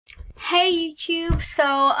Hey YouTube, so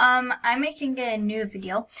I'm making a new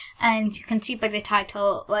video, and you can see by the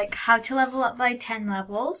title, like, how to level up by 10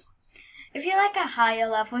 levels. If you're like a higher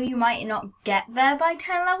level, you might not get there by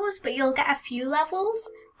 10 levels, but you'll get a few levels,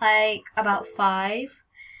 like about 5.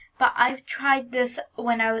 But I've tried this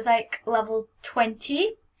when I was like level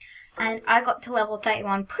 20, and I got to level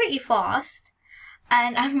 31 pretty fast.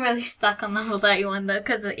 And I'm really stuck on level 31 though,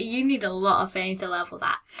 because you need a lot of fame to level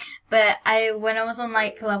that. But when I was on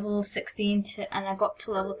like level 16 and I got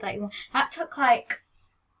to level 31, that took like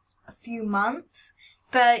a few months.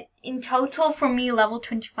 But in total, from me level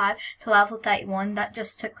 25 to level 31, that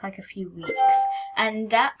just took like a few weeks. And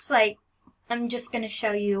that's like, I'm just going to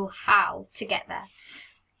show you how to get there.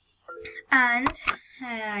 And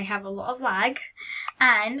I have a lot of lag.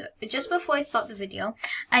 And just before I start the video,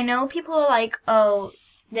 I know people are like, oh,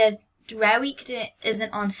 there's Rare Week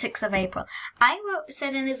isn't on 6th of April. I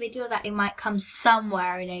said in the video that it might come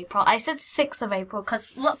somewhere in April. I said 6th of April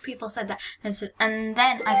because a lot of people said that. And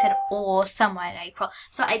then I said, or somewhere in April.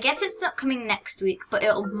 So I guess it's not coming next week, but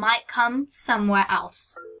it might come somewhere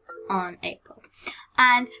else on April.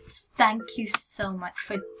 And thank you so much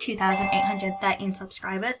for 2,813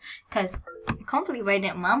 subscribers, because I can't believe I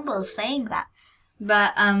didn't mumble saying that.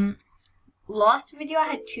 But last video I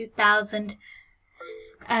had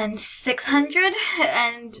 2,600,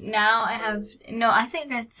 and now I have, I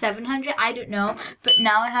think I had 700, I don't know, but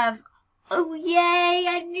now I have, oh yay,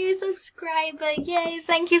 a new subscriber, yay,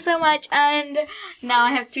 thank you so much, and now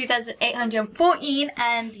I have 2,814,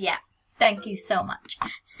 and yeah. Thank you so much.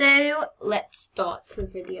 So let's start the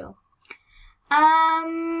video.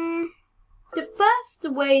 The first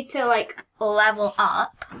way to like level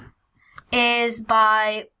up is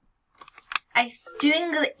by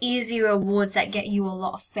doing the easy rewards that get you a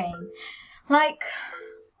lot of fame. Like,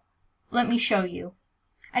 let me show you.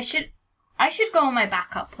 I should go on my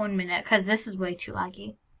backup 1 minute because this is way too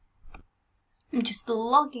laggy. I'm just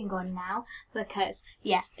logging on now because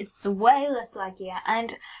yeah, it's way less laggy,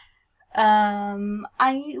 and I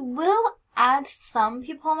will add some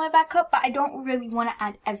people on my backup, but I don't really want to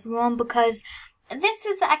add everyone because this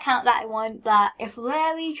is the account that I want. That if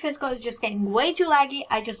Lily Trisco is just getting way too laggy,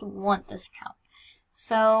 I just want this account.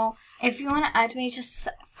 So if you want to add me, just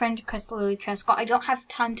friend request Lily Trisco. I don't have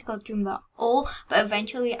time to go through them all, but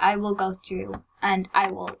eventually I will go through and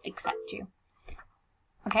I will accept you.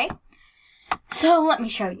 Okay? So let me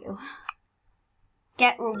show you.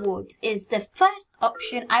 Get rewards is the first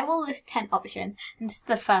option. I will list 10 options, and this is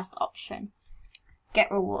the first option. Get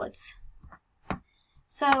rewards.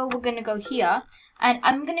 So we're going to go here, and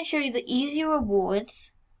I'm going to show you the easy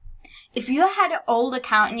rewards. If you had an old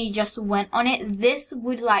account and you just went on it, this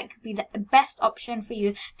would like be the best option for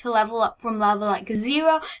you to level up from level like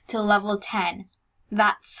 0 to level 10.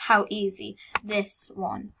 That's how easy this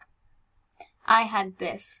one. I had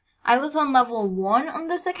this. I was on level 1 on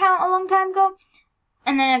this account a long time ago.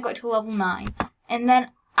 And then I got to level 9. And then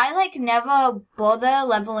I like never bother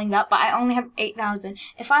leveling up, but I only have 8,000.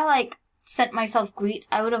 If I like sent myself greets,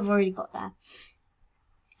 I would have already got there.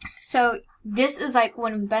 So this is like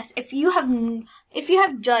one of the best. If you have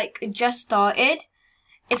like just started,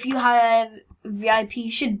 if you have VIP, you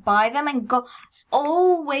should buy them and go.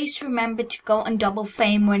 Always remember to go on double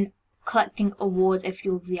fame when collecting awards if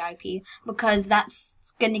you're VIP, because that's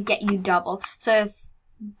gonna get you double. So if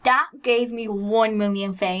that gave me 1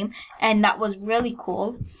 million fame, and that was really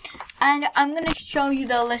cool. And I'm going to show you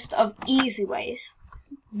the list of easy ways.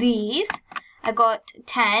 These, I got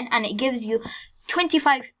 10, and it gives you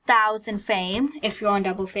 25,000 fame if you're on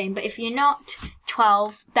double fame. But if you're not,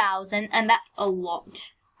 12,000, and that's a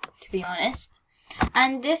lot, to be honest.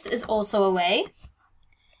 And this is also a way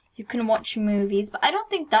you can watch movies, but I don't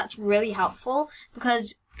think that's really helpful,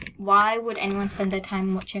 because why would anyone spend their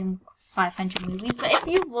time watching 500 movies? But if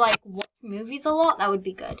you like watch movies a lot, that would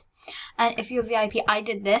be good. And if you're VIP, I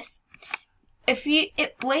did this.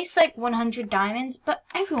 It wastes like 100 diamonds, but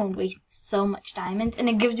everyone wastes so much diamonds, and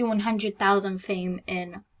it gives you 100,000 fame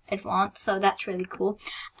in advance, so that's really cool.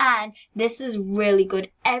 And this is really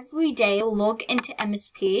good. Every day, log into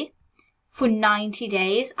MSP for 90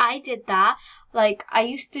 days. I did that. Like, I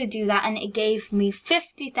used to do that, and it gave me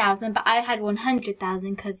 50,000, but I had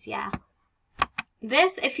 100,000 because, yeah.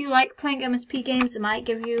 This, if you like playing MSP games,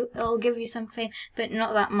 it'll give you some fame, but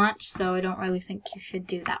not that much, so I don't really think you should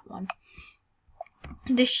do that one.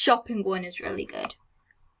 This shopping one is really good.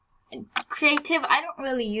 Creative, I don't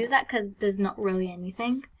really use that because there's not really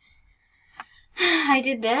anything. I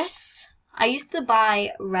did this. I used to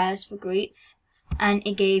buy rares for greets, and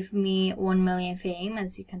it gave me 1 million fame,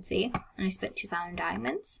 as you can see, and I spent 2,000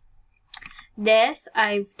 diamonds. this,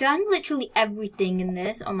 I've done literally everything in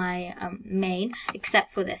this on my main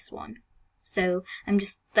except for this one. So I'm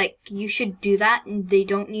just like, you should do that, and they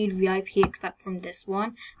don't need VIP except from this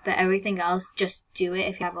one, but everything else, just do it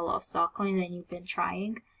if you have a lot of star coins and you've been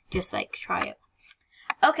trying. Just like try it.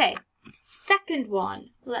 Okay, second one.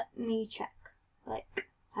 Let me check. Like,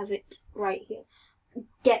 have it right here.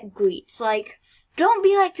 Get greets. Like, don't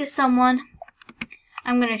be like to someone.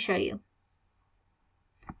 I'm gonna show you.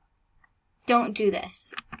 Don't do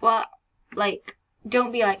this. Well, like,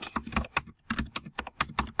 don't be like,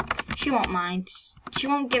 she won't mind. She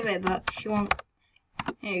won't give it, but she won't.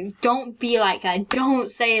 Hey, don't be like that. Don't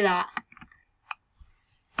say that.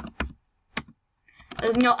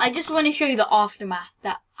 No, I just want to show you the aftermath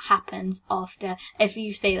that happens after if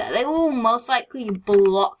you say that. They will most likely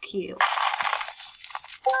block you.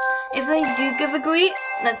 If they do give a greet,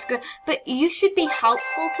 that's good. But you should be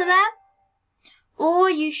helpful to them. Or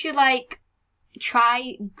you should, like,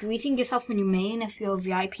 try greeting yourself on your main if you're a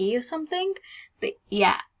VIP or something. But,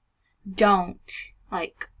 yeah. Don't,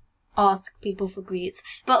 like, ask people for greets.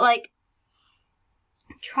 But, like,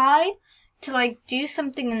 try to, like, do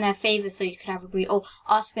something in their favor so you could have a greet. Or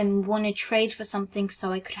ask them, want to trade for something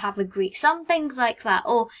so I could have a greet. Some things like that.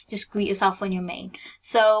 Or just greet yourself on your main.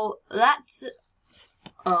 So, that's...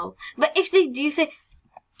 Oh. But if they do say...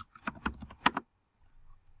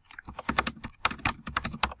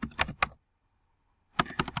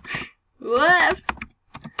 Whoops.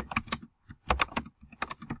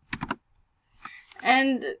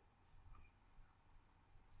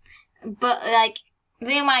 But, like,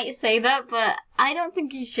 they might say that, but I don't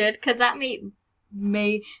think you should, because that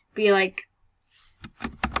may be, like,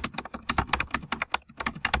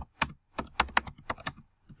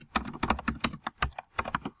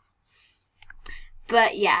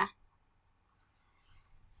 but, yeah.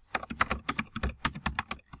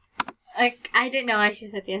 Like, I don't know why she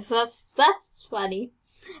said yes, so that's funny.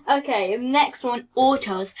 Okay, next one,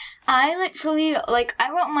 autos. I literally, like,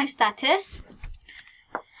 I wrote on my status,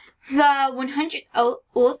 the 100 auto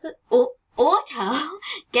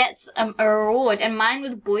gets a reward, and mine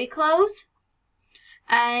was boy clothes,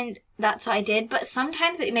 and that's what I did. But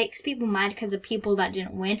sometimes it makes people mad because of people that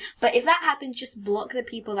didn't win. But if that happens, just block the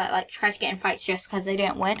people that, like, try to get in fights just because they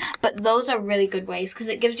didn't win. But those are really good ways because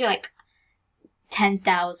it gives you, like,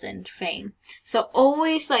 10,000 fame. So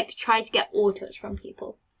always, like, try to get autos from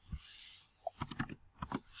people.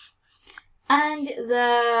 And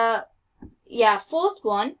the, yeah, fourth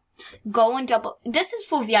one, go and double. This is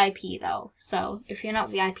for VIP though. So if you're not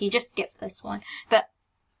VIP, just skip this one. But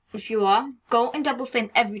if you are, go and double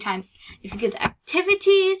fame every time. If you get the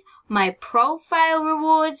activities, my profile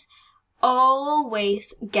rewards,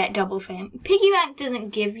 always get double fame. Piggyback doesn't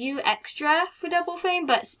give you extra for double fame,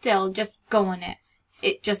 but still, just go on it.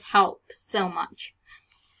 It just helps so much.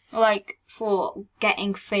 Like, for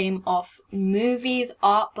getting fame off movies,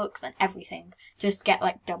 art books, and everything. Just get,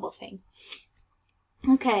 like, double fame.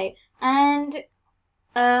 Okay, and,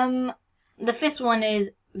 the fifth one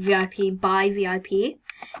is VIP, buy VIP.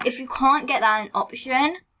 If you can't get that an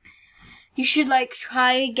option, you should, like,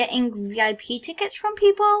 try getting VIP tickets from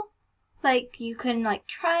people. Like, you can, like,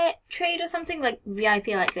 try it, trade or something, like, VIP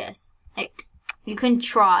like this. Like, you can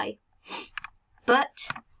try. But,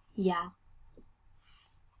 yeah.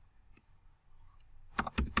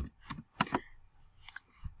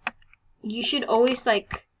 You should always,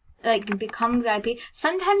 like, become VIP.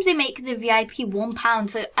 Sometimes they make the VIP £1,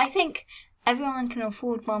 so I think everyone can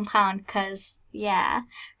afford £1, because, yeah.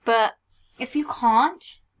 But, if you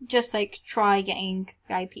can't, just, like, try getting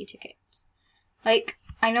VIP tickets. Like,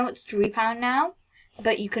 I know it's £3 now,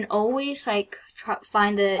 but you can always, like,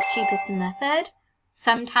 find the cheapest method.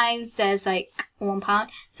 Sometimes there's, like, £1,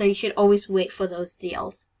 so you should always wait for those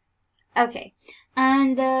deals. Okay,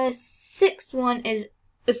 and the sixth one is,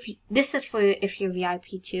 this is for if you're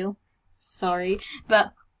VIP too. Sorry,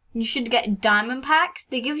 but you should get diamond packs.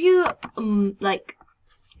 They give you, like,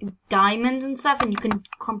 diamonds and stuff, and you can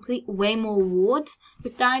complete way more rewards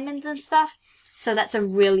with diamonds and stuff. So that's a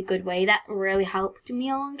really good way. That really helped me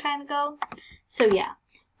a long time ago. So yeah.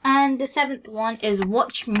 And the seventh one is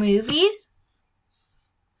watch movies.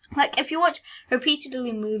 Like, if you watch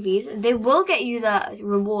repeatedly movies, they will get you the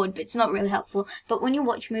reward, but it's not really helpful. But when you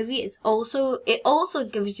watch movie, it also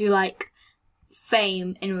gives you, like,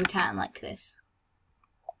 fame in return, like this.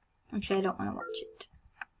 Actually, I don't want to watch it.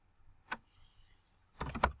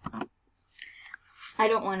 I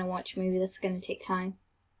don't want to watch a movie. That's going to take time.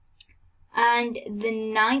 And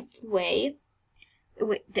the eighth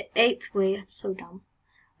way, I'm so dumb.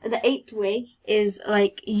 The eighth way is,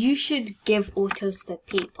 like, you should give autos to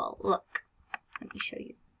people. Look, let me show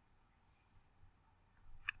you.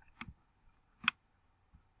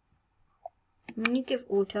 when you give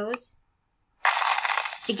autos,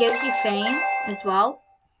 it gives you fame as well.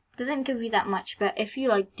 Doesn't give you that much, but if you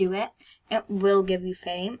like do it, it will give you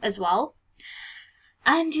fame as well.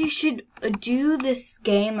 And you should do this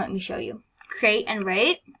game. Let me show you. Create and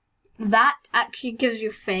rate. That actually gives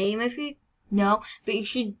you fame if you know, but you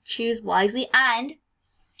should choose wisely. And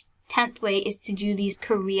 10th way is to do these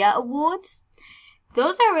career awards.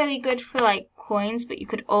 Those are really good for like coins, but you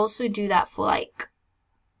could also do that for like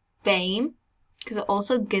fame, because it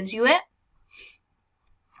also gives you it.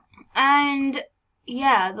 And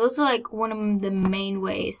yeah, those are like one of the main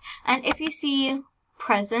ways. And if you see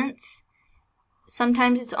presents,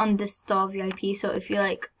 sometimes it's on this star VIP, so if you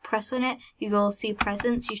like press on it, you will see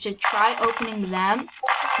presents. You should try opening them,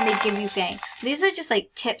 and they give you fame. These are just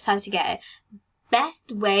like tips how to get it.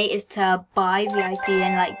 Best way is to buy VIP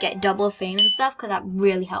and like get double fame and stuff, because that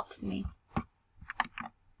really helped me.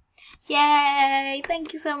 Yay!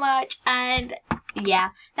 Thank you so much. And yeah,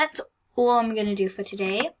 that's all I'm gonna do for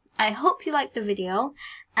today. I hope you liked the video.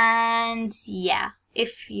 And yeah,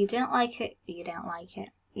 if you didn't like it, you didn't like it.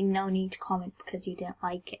 No need to comment because you didn't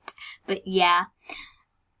like it. But yeah,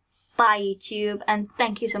 bye YouTube, and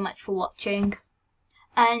thank you so much for watching.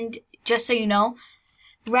 And just so you know,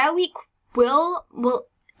 Rare Week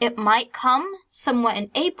it might come somewhere in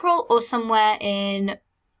April or somewhere in,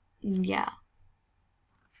 yeah,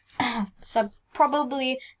 so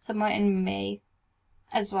probably somewhere in May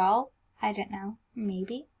as well. I don't know,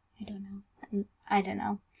 maybe, I don't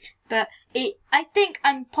know, but I think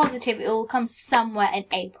I'm positive it will come somewhere in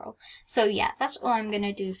April. So yeah, that's all I'm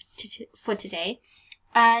gonna do for today.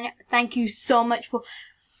 And thank you so much for,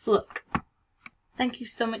 thank you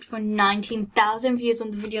so much for 19,000 views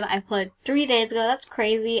on the video that I uploaded 3 days ago. That's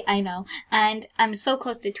crazy, I know. And I'm so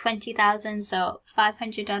close to 20,000, so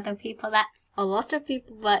 500 other people. That's a lot of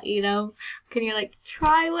people, but you know, can you like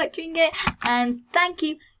try watching it? And thank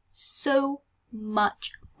you so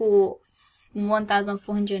much for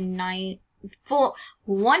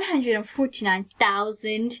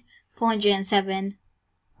 149,407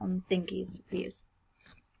 thingies views.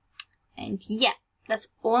 And yeah, that's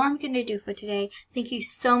all I'm going to do for today. Thank you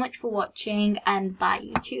so much for watching, and bye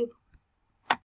YouTube.